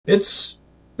It's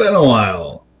been a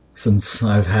while since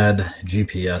I've had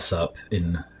GPS up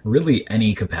in really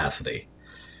any capacity.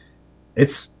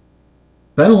 It's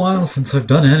been a while since I've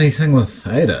done anything with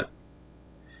Ada.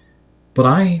 But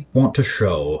I want to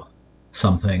show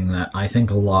something that I think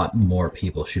a lot more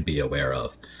people should be aware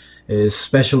of,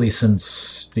 especially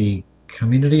since the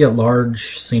community at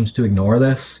large seems to ignore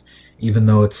this, even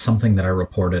though it's something that I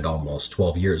reported almost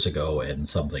 12 years ago and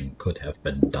something could have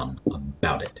been done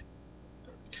about it.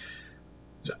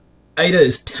 Ada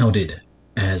is touted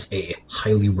as a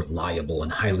highly reliable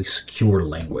and highly secure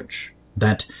language,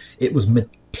 that it was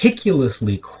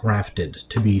meticulously crafted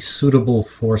to be suitable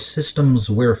for systems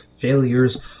where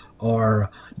failures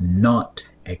are not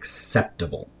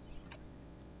acceptable.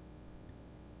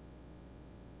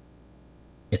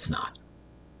 It's not.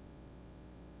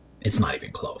 It's not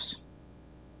even close.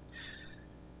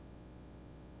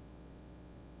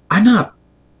 I'm not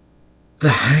the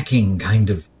hacking kind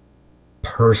of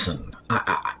person.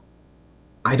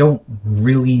 I don't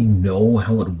really know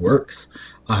how it works.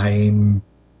 I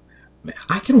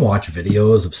can watch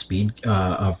videos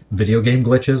of video game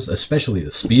glitches, especially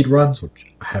the speed runs, which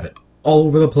I have it all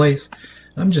over the place.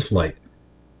 I'm just like,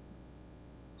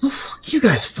 how the fuck do you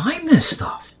guys find this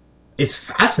stuff? It's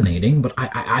fascinating, but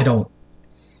I don't.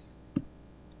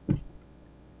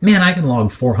 Man, I can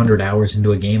log 400 hours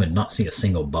into a game and not see a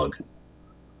single bug.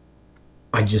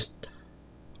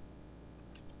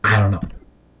 I don't know.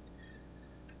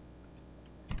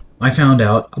 I found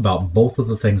out about both of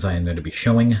the things I am going to be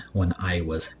showing when I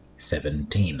was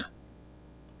 17.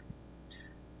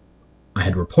 I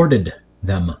had reported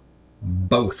them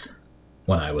both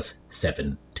when I was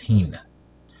 17.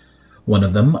 One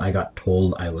of them, I got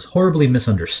told I was horribly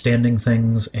misunderstanding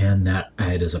things and that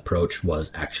Ada's approach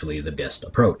was actually the best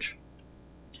approach.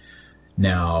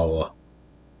 Now,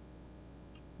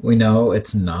 we know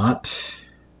it's not.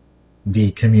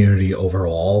 The community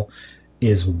overall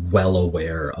is well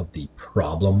aware of the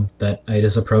problem that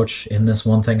Ada's approach in this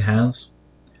one thing has.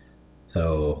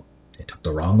 So they took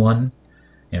the wrong one,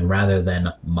 and rather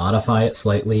than modify it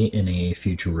slightly in a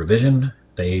future revision,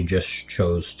 they just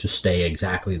chose to stay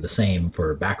exactly the same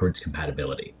for backwards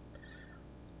compatibility.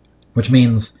 Which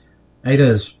means Ada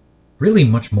is really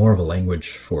much more of a language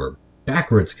for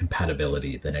backwards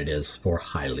compatibility than it is for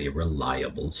highly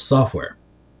reliable software.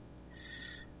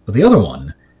 But the other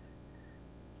one,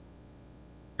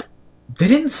 they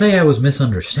didn't say I was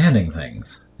misunderstanding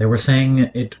things. They were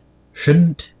saying it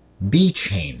shouldn't be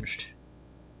changed.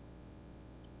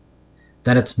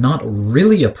 That it's not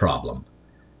really a problem,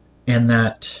 and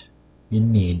that you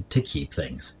need to keep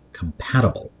things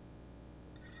compatible.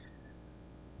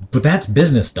 But that's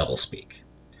business doublespeak.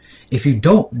 If you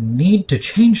don't need to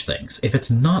change things, if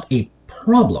it's not a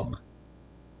problem,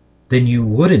 then you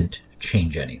wouldn't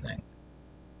change anything.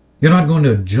 You're not going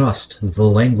to adjust the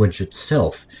language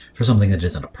itself for something that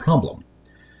isn't a problem.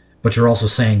 But you're also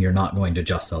saying you're not going to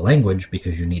adjust the language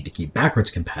because you need to keep backwards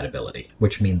compatibility,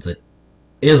 which means it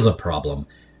is a problem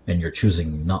and you're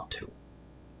choosing not to.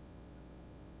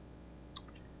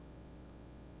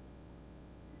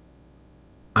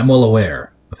 I'm well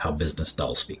aware of how business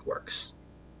doublespeak works.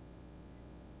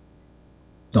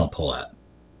 Don't pull that.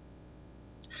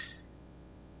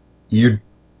 You're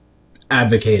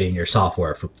advocating your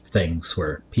software for things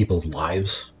where people's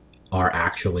lives are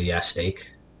actually at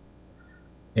stake,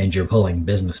 and you're pulling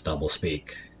business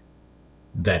doublespeak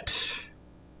that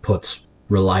puts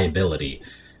reliability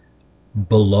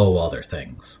below other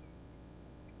things.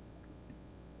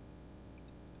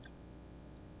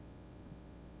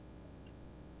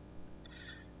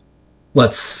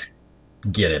 Let's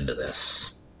get into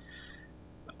this.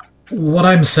 What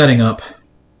I'm setting up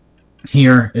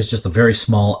here is just a very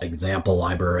small example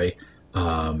library.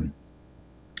 I'm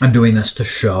doing this to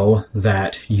show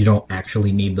that you don't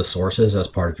actually need the sources as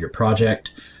part of your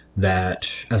project, that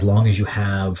as long as you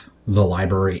have the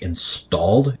library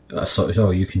installed,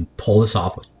 so you can pull this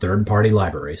off with third-party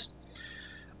libraries,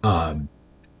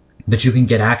 that you can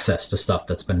get access to stuff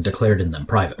that's been declared in them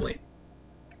privately.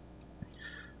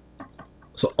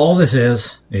 So all this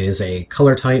is a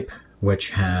color type which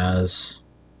has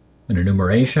an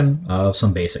enumeration of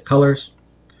some basic colors,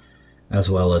 as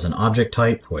well as an object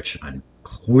type, which I'm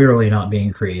clearly not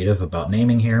being creative about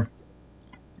naming here.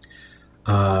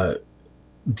 The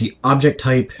object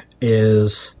type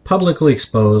is publicly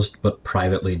exposed but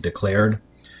privately declared.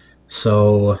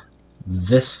 So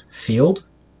this field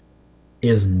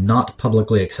is not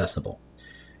publicly accessible.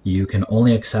 You can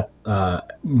only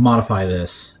modify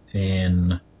this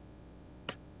in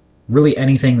really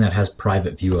anything that has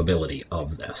private viewability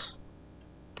of this.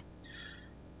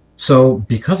 So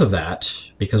because of that,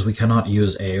 because we cannot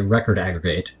use a record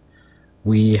aggregate,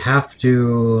 we have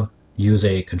to use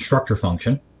a constructor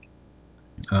function.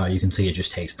 You can see it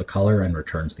just takes the color and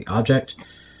returns the object.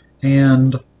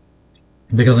 And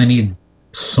because I need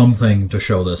something to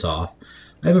show this off,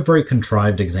 I have a very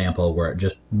contrived example where it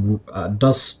just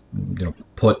does,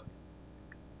 put,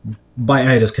 by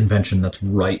IDA's convention that's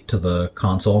right to the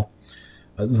console,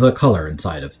 the color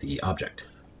inside of the object.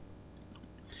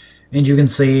 And you can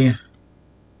see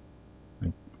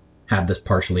I have this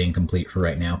partially incomplete for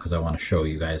right now because I want to show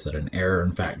you guys that an error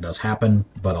in fact does happen,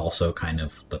 but also kind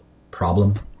of the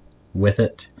problem with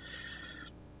it.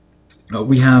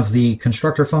 We have the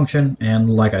constructor function, and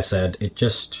like I said,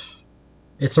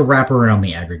 it's a wrapper around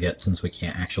the aggregate since we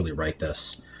can't actually write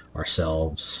this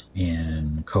ourselves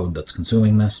in code that's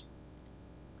consuming this.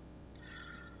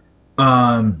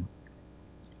 And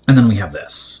then we have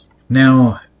this.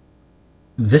 Now,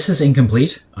 this is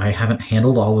incomplete. I haven't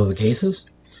handled all of the cases.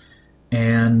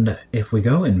 And if we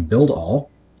go and build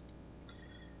all,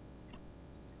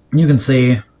 you can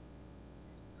see,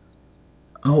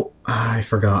 oh, I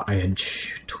forgot I had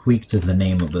tweaked the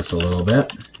name of this a little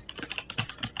bit.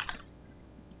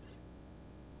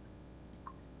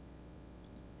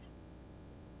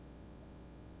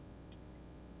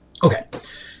 Okay,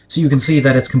 so you can see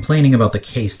that it's complaining about the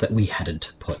case that we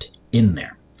hadn't put in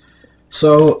there.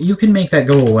 So you can make that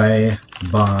go away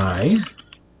by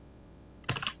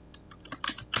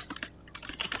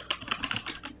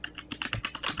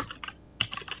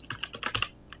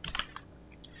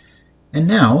and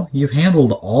now you've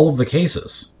handled all of the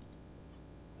cases.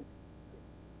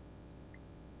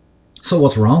 So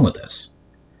what's wrong with this?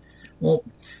 Well,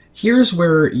 here's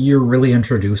where you're really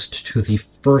introduced to the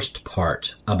first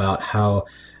part about how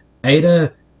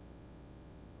IDA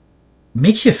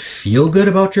makes you feel good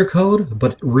about your code,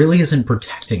 but really isn't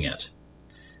protecting it.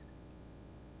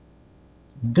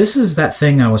 This is that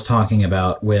thing I was talking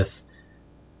about with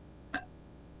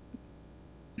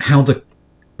how the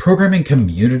programming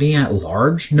community at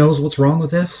large knows what's wrong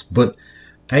with this, but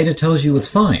IDA tells you it's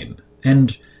fine.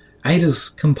 And IDA's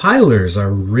compilers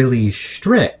are really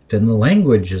strict, and the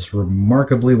language is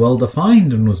remarkably well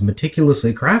defined and was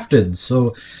meticulously crafted,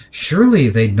 so surely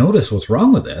they'd notice what's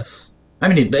wrong with this. I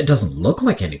mean, it doesn't look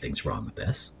like anything's wrong with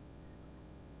this.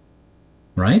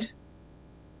 Right?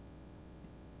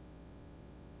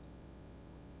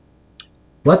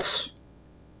 Let's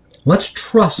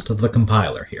trust the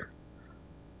compiler here.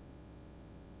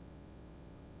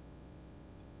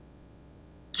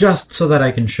 Just so that I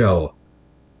can show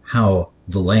how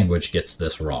the language gets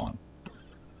this wrong.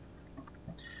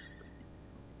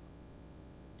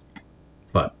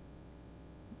 But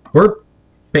we're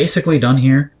basically done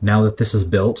here now that this is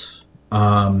built.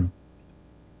 I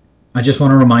just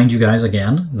want to remind you guys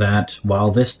again that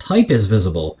while this type is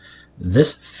visible,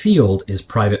 this field is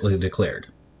privately declared.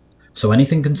 So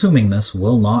anything consuming this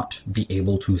will not be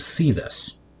able to see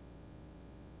this.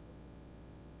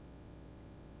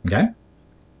 Okay?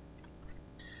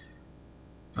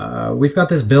 We've got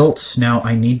this built. Now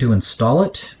I need to install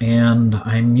it, and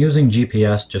I'm using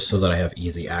GPS just so that I have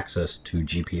easy access to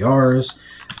GPRs,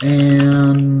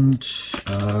 and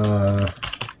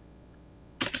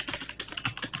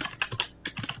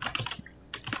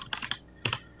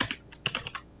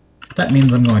that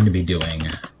means I'm going to be doing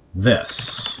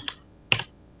this.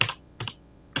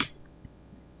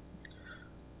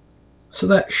 So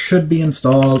that should be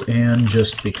installed, and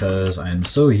just because I'm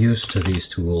so used to these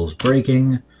tools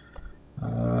breaking,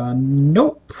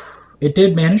 nope, it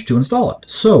did manage to install it.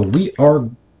 So we are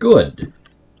good.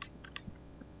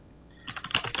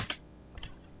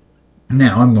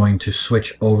 Now I'm going to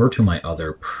switch over to my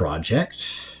other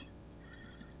project,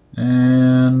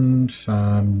 and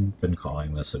I've been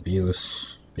calling this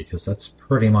abuse because that's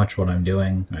pretty much what I'm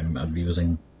doing. I'm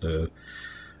abusing the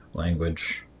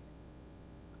language.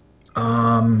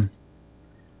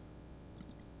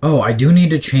 Oh, I do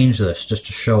need to change this just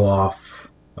to show off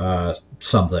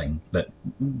something that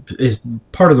is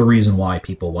part of the reason why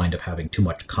people wind up having too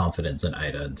much confidence in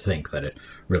IDA and think that it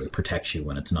really protects you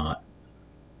when it's not.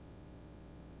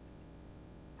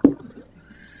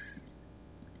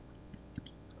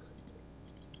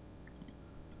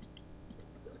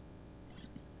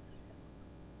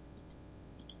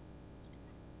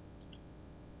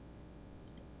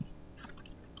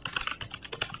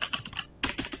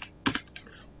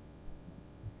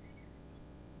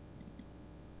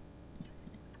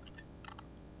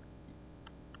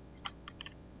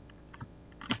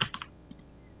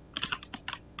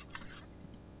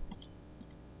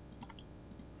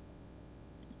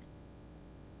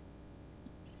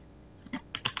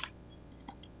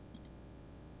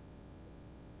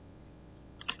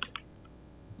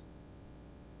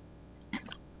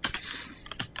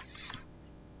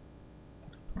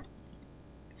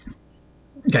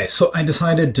 Okay, so I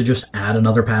decided to just add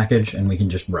another package and we can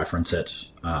just reference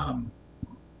it.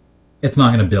 It's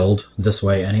not going to build this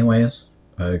way anyways,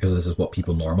 because this is what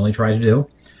people normally try to do.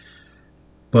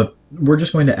 But we're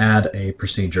just going to add a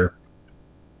procedure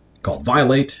called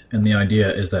violate, and the idea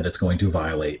is that it's going to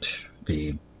violate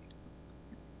the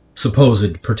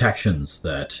supposed protections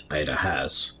that IDA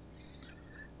has.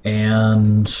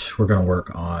 And we're going to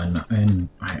work on, and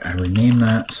I renamed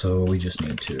that, so we just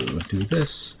need to do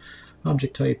this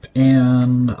object type,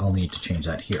 and I'll need to change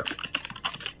that here.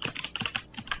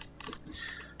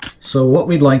 So what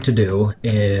we'd like to do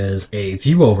is a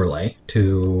view overlay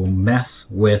to mess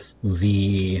with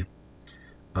the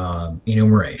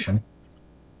enumeration.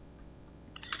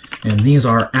 And these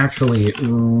are actually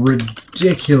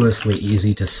ridiculously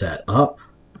easy to set up.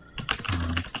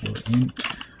 For int,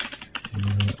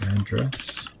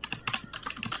 address,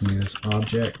 use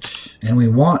object, and we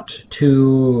want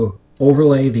to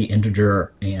overlay the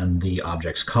integer and the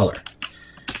object's color.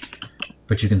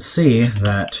 But you can see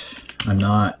that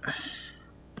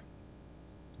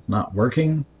it's not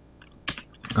working.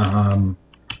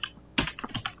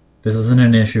 This isn't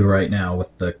an issue right now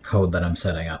with the code that I'm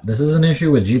setting up. This is an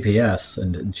issue with GPS,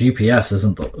 and GPS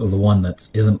isn't the one that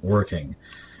isn't working.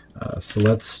 So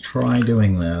let's try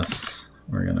doing this.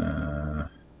 We're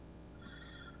gonna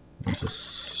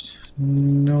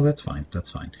no, that's fine.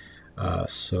 That's fine.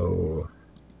 So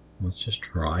let's just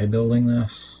try building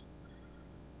this.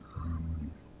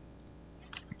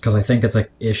 Because I think it's an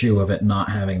issue of it not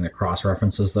having the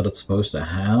cross-references that it's supposed to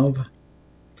have.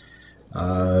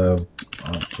 Object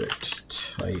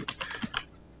type.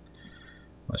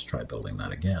 Let's try building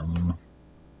that again.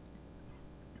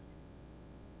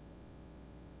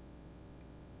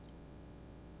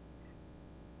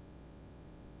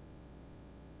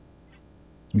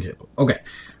 Okay,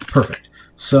 perfect.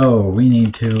 So we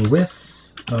need to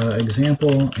with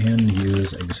example and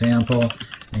use example,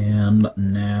 and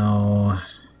now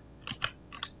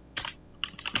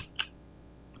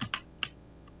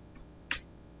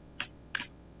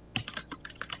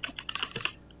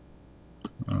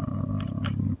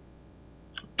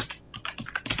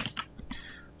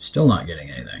still not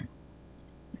getting anything.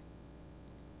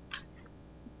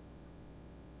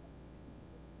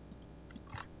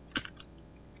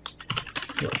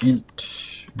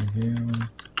 Int review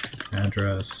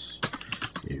address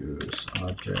use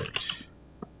object.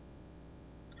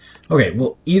 Okay,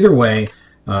 well, either way,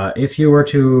 if you were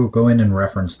to go in and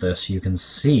reference this, you can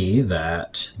see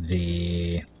that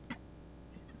the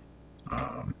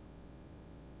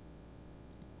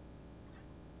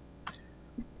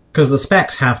because the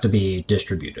specs have to be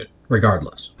distributed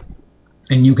regardless.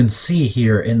 And you can see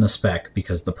here in the spec,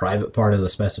 because the private part of the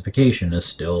specification is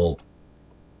still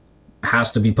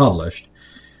has to be published,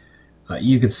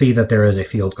 you can see that there is a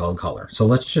field called color. So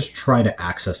let's just try to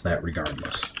access that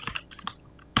regardless.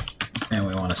 And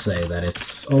we want to say that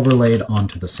it's overlaid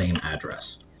onto the same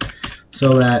address.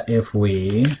 So that if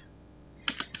we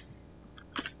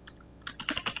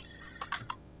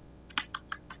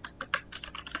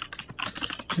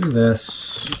do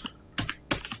this,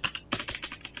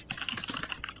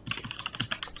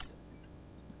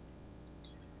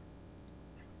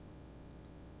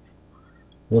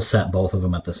 we'll set both of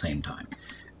them at the same time.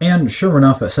 And sure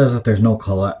enough, it says that there's no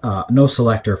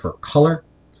selector for color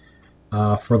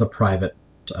for the private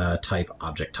type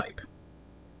object type.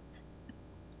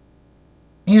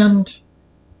 And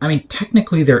I mean,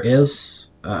 technically there is.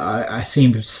 I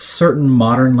see certain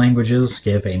modern languages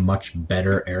give a much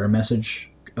better error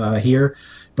message here,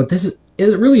 but it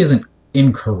really isn't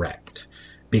incorrect,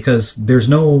 because there's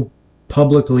no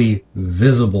publicly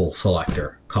visible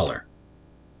selector color.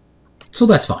 So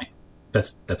that's fine.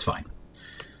 That's fine.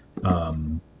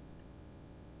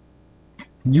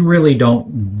 You really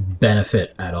don't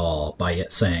benefit at all by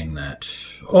it saying that,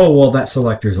 oh, well, that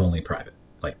selector is only private.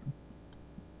 Like,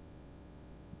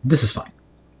 this is fine.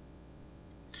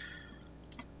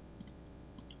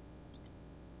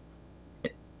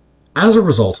 As a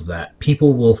result of that,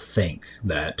 people will think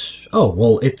that, oh,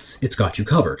 well, it's got you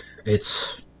covered.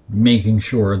 It's making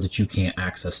sure that you can't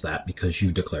access that because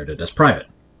you declared it as private.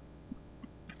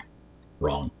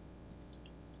 Wrong.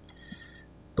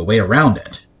 The way around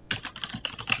it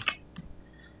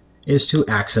is to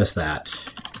access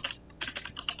that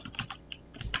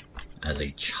as a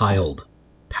child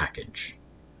package.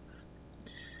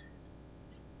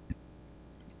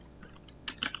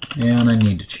 And I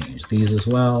need to change these as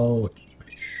well, which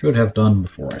I should have done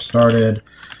before I started.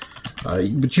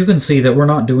 But you can see that we're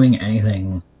not doing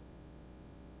anything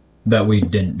that we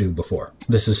didn't do before.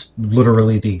 This is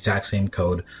literally the exact same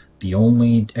code. The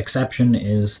only exception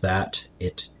is that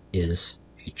it is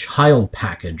a child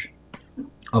package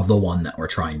of the one that we're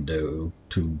trying to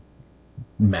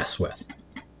mess with.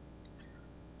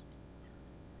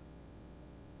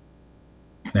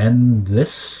 And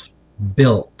this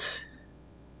built,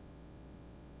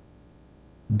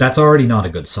 that's already not a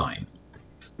good sign.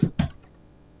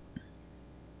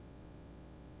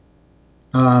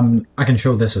 I can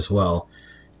show this as well.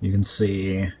 You can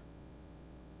see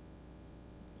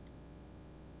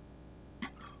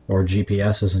our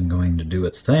GPS isn't going to do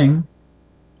its thing.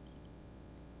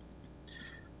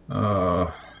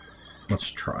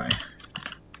 Let's try.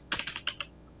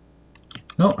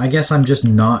 No, I guess I'm just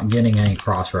not getting any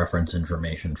cross-reference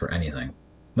information for anything.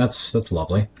 That's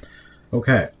lovely.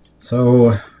 Okay,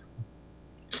 so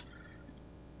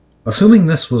assuming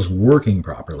this was working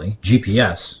properly,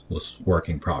 GPS was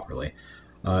working properly,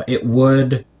 it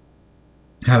would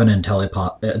have an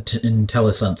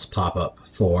IntelliSense pop-up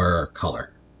for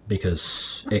color,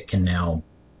 because it can now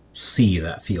see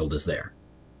that field is there.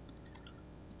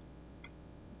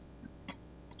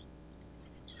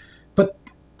 But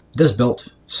this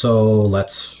built, so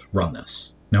let's run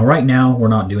this. Now right now we're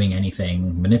not doing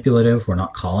anything manipulative, we're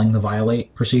not calling the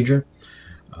violate procedure,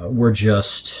 we're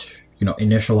just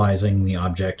initializing the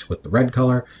object with the red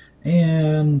color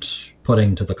and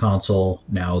putting to the console,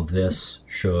 now this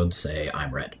should say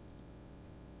I'm red.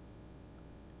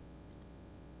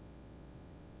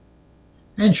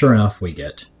 And sure enough, we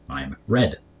get I'm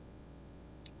red.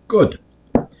 Good.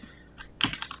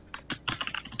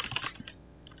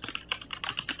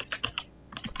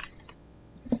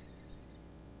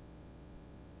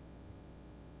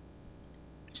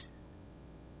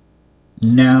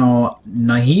 Now,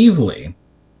 naively,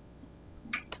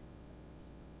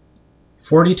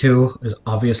 42 is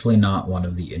obviously not one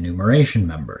of the enumeration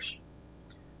members.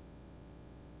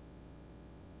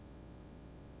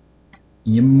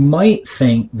 You might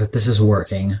think that this is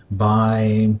working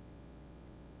by,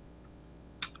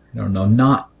 I don't know,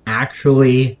 not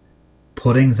actually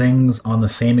putting things on the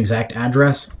same exact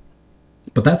address,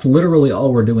 but that's literally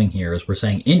all we're doing here, is we're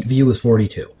saying int view is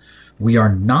 42. We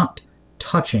are not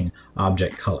touching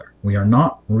object color. We are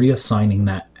not reassigning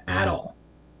that at all.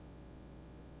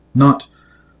 Not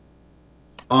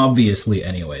obviously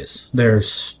anyways.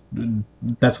 That's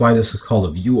why this is called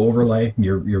a view overlay.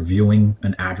 You're viewing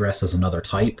an address as another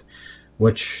type,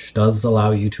 which does allow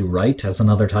you to write as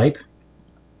another type,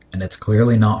 and it's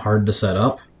clearly not hard to set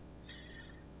up.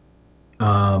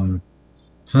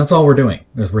 So that's all we're doing,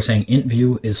 is we're saying int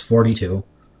view is 42.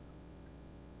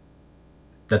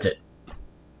 That's it.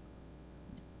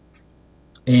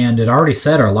 And it already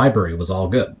said our library was all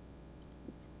good.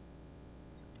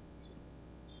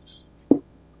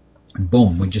 And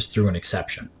boom, we just threw an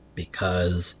exception,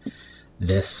 because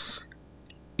this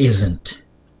isn't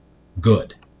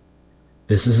good.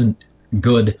 This isn't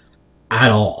good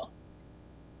at all.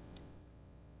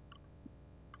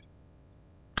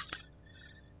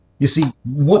 You see,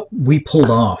 what we pulled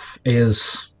off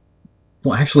is,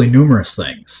 well, actually numerous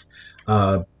things.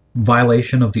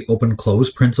 Violation of the open-close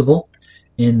principle,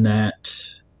 in that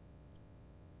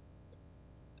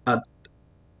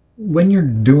when you're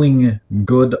doing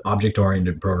good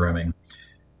object-oriented programming,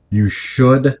 you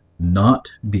should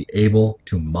not be able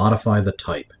to modify the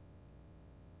type.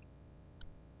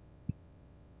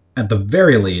 At the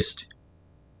very least,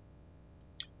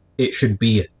 it should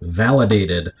be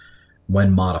validated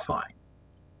when modifying.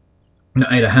 Now,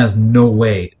 it has no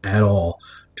way at all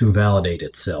to validate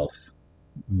itself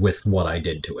with what I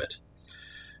did to it.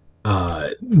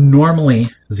 Normally,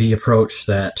 the approach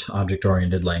that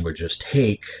object-oriented languages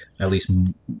take, at least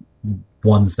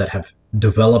ones that have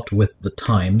developed with the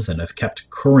times and have kept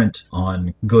current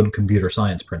on good computer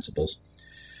science principles,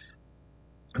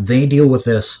 they deal with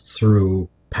this through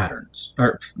patterns.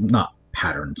 Or, not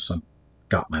patterns, I've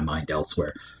got my mind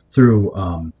elsewhere. Through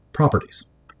properties.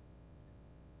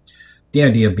 The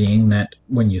idea being that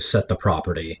when you set the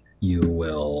property, you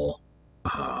will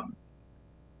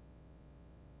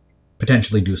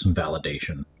potentially do some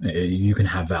validation. You can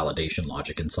have validation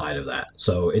logic inside of that.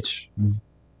 So it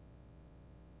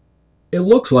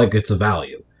looks like it's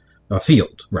a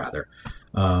field, rather.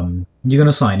 You can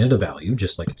assign it a value,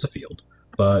 just like it's a field,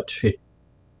 but it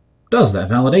does that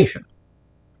validation.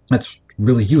 That's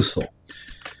really useful.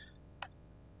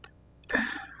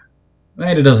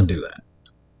 And it doesn't do that.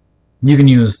 You can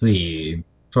use the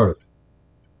sort of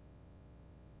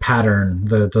pattern,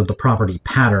 the property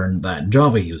pattern that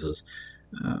Java uses,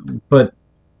 but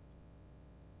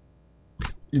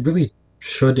you really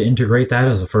should integrate that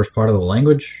as a first part of the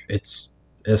language. It's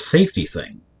a safety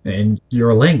thing, and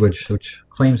you're a language which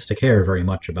claims to care very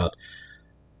much about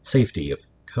safety of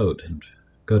code and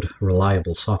good,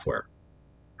 reliable software.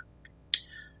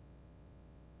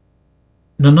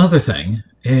 Another thing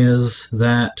is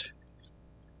that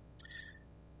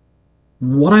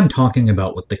what I'm talking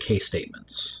about with the case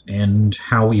statements and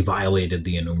how we violated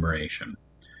the enumeration,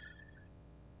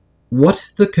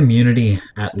 what the community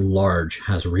at large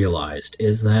has realized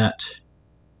is that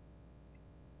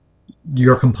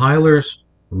your compilers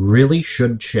really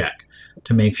should check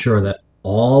to make sure that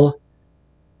all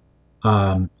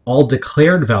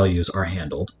declared values are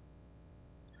handled,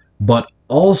 but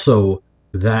also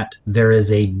that there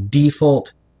is a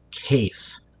default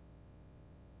case.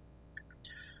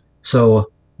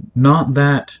 So not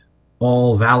that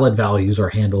all valid values are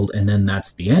handled and then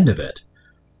that's the end of it,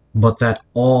 but that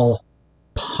all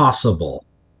possible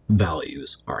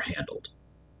values are handled.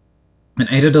 And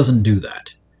Ada doesn't do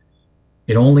that.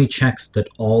 It only checks that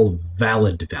all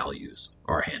valid values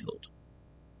are handled.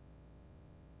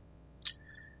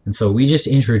 And so we just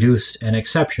introduced an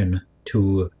exception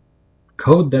to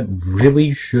code that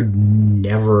really should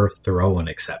never throw an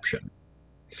exception.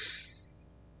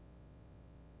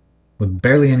 With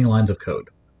barely any lines of code.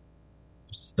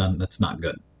 That's not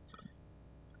good.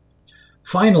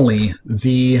 Finally,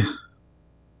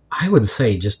 I would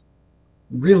say, just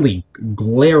really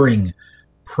glaring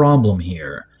problem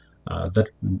here that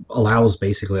allows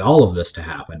basically all of this to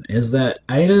happen is that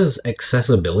Ada's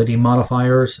accessibility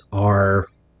modifiers are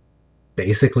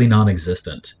basically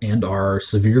non-existent and are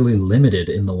severely limited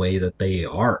in the way that they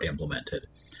are implemented.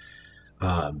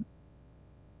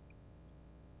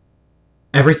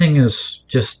 Everything is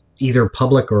just either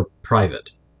public or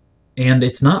private. And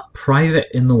it's not private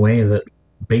in the way that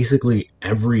basically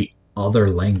every other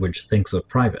language thinks of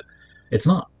private. It's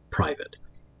not private.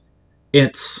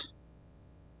 It's,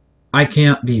 I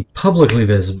can't be publicly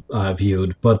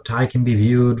viewed, but I can be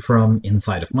viewed from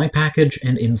inside of my package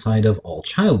and inside of all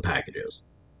child packages.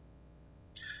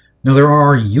 Now, there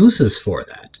are uses for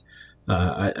that.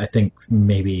 I think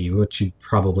maybe what you'd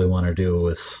probably want to do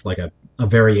is like a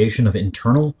variation of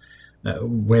internal,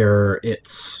 where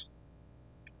it's,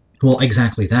 well,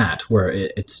 exactly that, where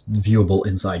it's viewable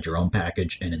inside your own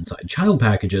package and inside child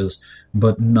packages,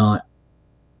 but not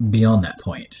beyond that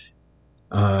point.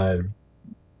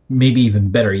 Maybe even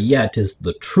better yet is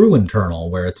the true internal,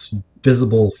 where it's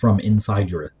visible from inside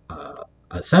your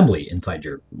assembly, inside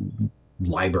your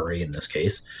library in this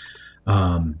case,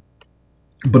 but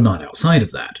not outside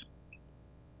of that.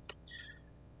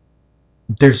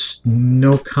 There's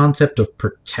no concept of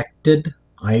protected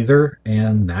either,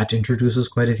 and that introduces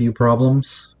quite a few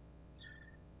problems.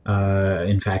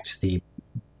 In fact, the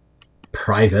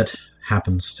private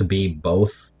happens to be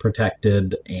both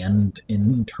protected and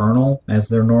internal, as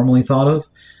they're normally thought of,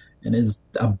 and is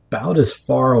about as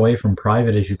far away from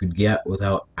private as you could get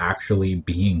without actually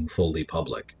being fully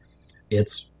public.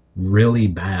 It's really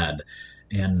bad,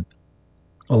 and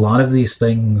a lot of these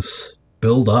things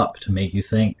build up to make you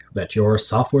think that your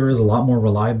software is a lot more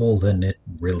reliable than it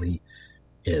really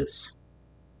is.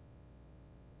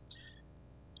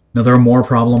 Now, there are more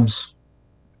problems.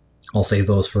 I'll save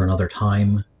those for another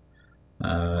time.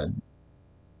 I'm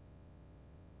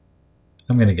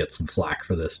going to get some flack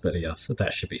for this video, so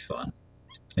that should be fun.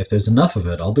 If there's enough of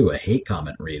it, I'll do a hate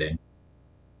comment reading.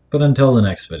 But until the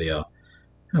next video,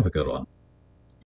 have a good one.